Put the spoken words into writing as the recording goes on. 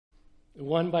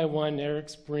One by one,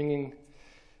 Eric's bringing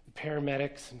the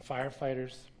paramedics and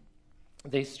firefighters.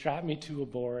 They strap me to a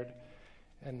board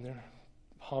and they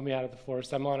haul me out of the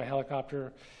forest. I'm on a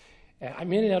helicopter. And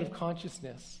I'm in and out of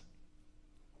consciousness.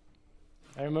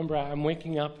 I remember I'm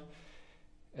waking up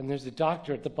and there's a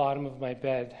doctor at the bottom of my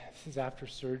bed. This is after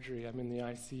surgery. I'm in the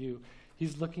ICU.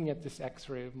 He's looking at this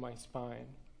x-ray of my spine.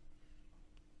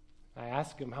 I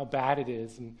ask him how bad it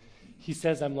is, and he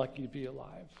says I'm lucky to be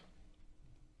alive.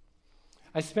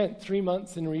 I spent 3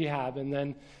 months in rehab, and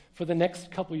then for the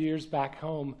next couple years back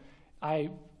home, I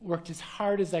worked as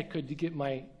hard as I could to get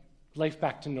my life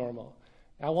back to normal.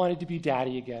 I wanted to be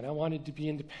daddy again. I wanted to be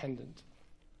independent.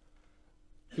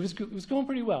 It was going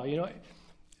pretty well. You know,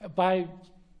 by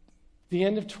the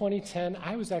end of 2010,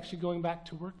 I was actually going back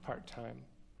to work part-time.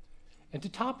 And to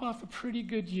top off a pretty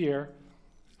good year,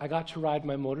 I got to ride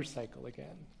my motorcycle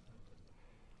again.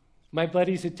 My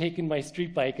buddies had taken my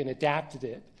street bike and adapted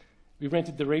it. We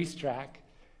rented the racetrack,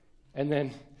 and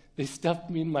then they stuffed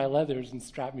me in my leathers and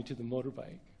strapped me to the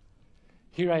motorbike.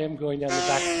 Here I am going down the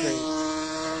back straight.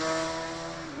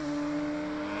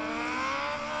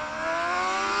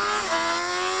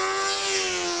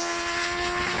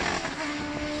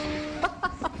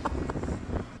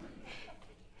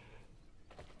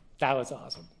 That was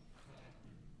awesome.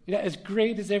 Yeah, as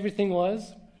great as everything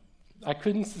was, I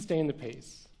couldn't sustain the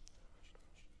pace.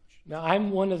 Now,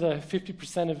 I'm one of the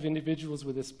 50% of individuals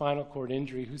with a spinal cord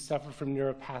injury who suffer from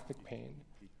neuropathic pain.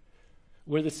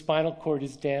 Where the spinal cord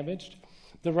is damaged,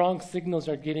 the wrong signals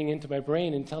are getting into my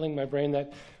brain and telling my brain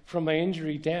that from my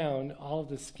injury down, all of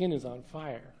the skin is on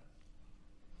fire.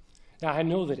 Now, I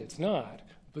know that it's not,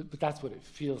 but that's what it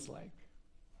feels like.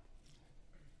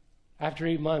 After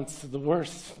 8 months, the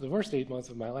worst 8 months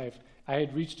of my life, I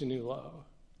had reached a new low.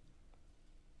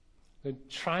 And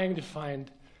trying to find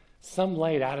some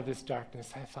light out of this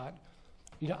darkness, I thought,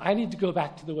 you know, I need to go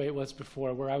back to the way it was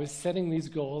before, where I was setting these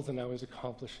goals and I was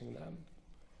accomplishing them.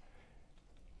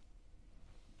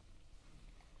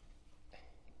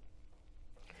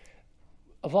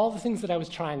 Of all the things that I was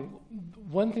trying,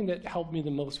 one thing that helped me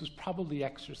the most was probably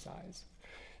exercise.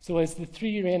 So as the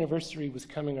 3-year anniversary was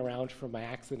coming around for my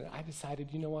accident, I decided,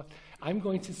 you know what, I'm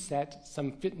going to set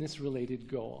some fitness-related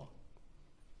goal.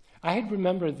 I had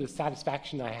remembered the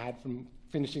satisfaction I had from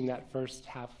finishing that first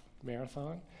half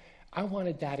marathon. I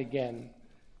wanted that again,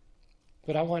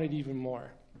 but I wanted even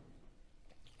more.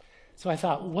 So I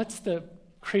thought, what's the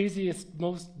craziest,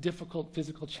 most difficult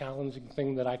physical challenging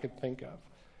thing that I could think of?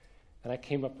 And I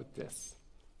came up with this,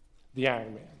 the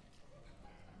Ironman.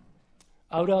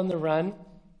 Out on the run,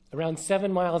 around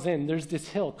 7 miles in, there's this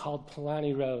hill called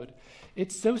Palani Road.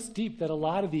 It's so steep that a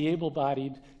lot of the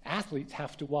able-bodied athletes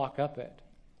have to walk up it.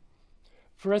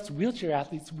 For us wheelchair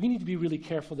athletes, we need to be really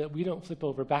careful that we don't flip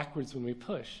over backwards when we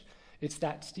push. It's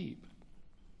that steep.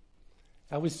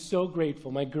 I was so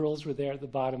grateful. My girls were there at the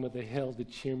bottom of the hill to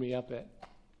cheer me up it.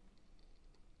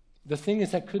 The thing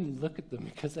is, I couldn't look at them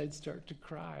because I'd start to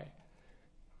cry.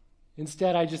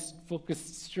 Instead, I just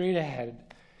focused straight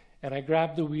ahead, and I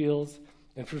grabbed the wheels,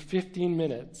 and for 15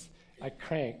 minutes, I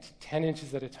cranked 10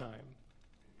 inches at a time.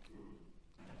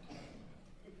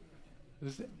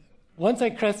 Once I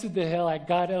crested the hill, I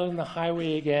got out on the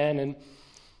highway again and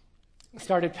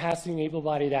started passing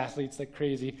able-bodied athletes like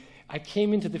crazy. I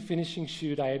came into the finishing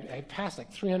chute. I had passed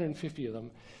like 350 of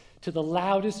them to the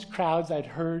loudest crowds I'd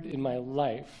heard in my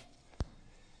life.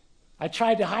 I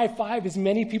tried to high-five as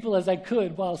many people as I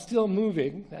could while still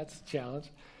moving. That's a challenge.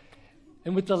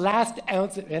 And with the last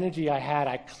ounce of energy I had,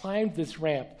 I climbed this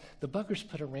ramp. The buggers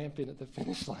put a ramp in at the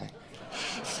finish line.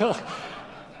 So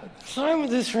I climbed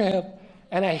this ramp,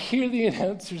 and I hear the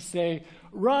announcer say,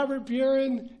 "Robert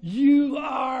Buren, you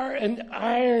are an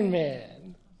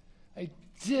Ironman." I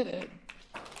did it.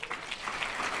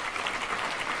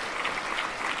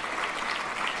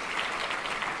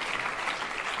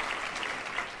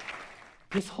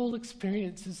 This whole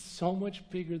experience is so much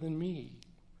bigger than me.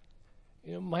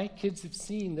 You know, my kids have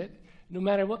seen that no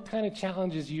matter what kind of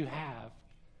challenges you have,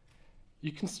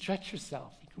 you can stretch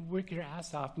yourself, you can work your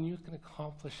ass off, and you can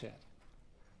accomplish it.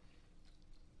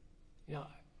 You know,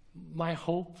 my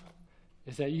hope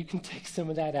is that you can take some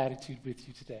of that attitude with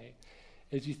you today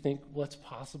as you think what's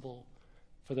possible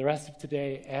for the rest of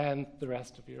today and the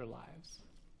rest of your lives.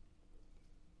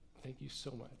 Thank you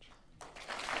so much.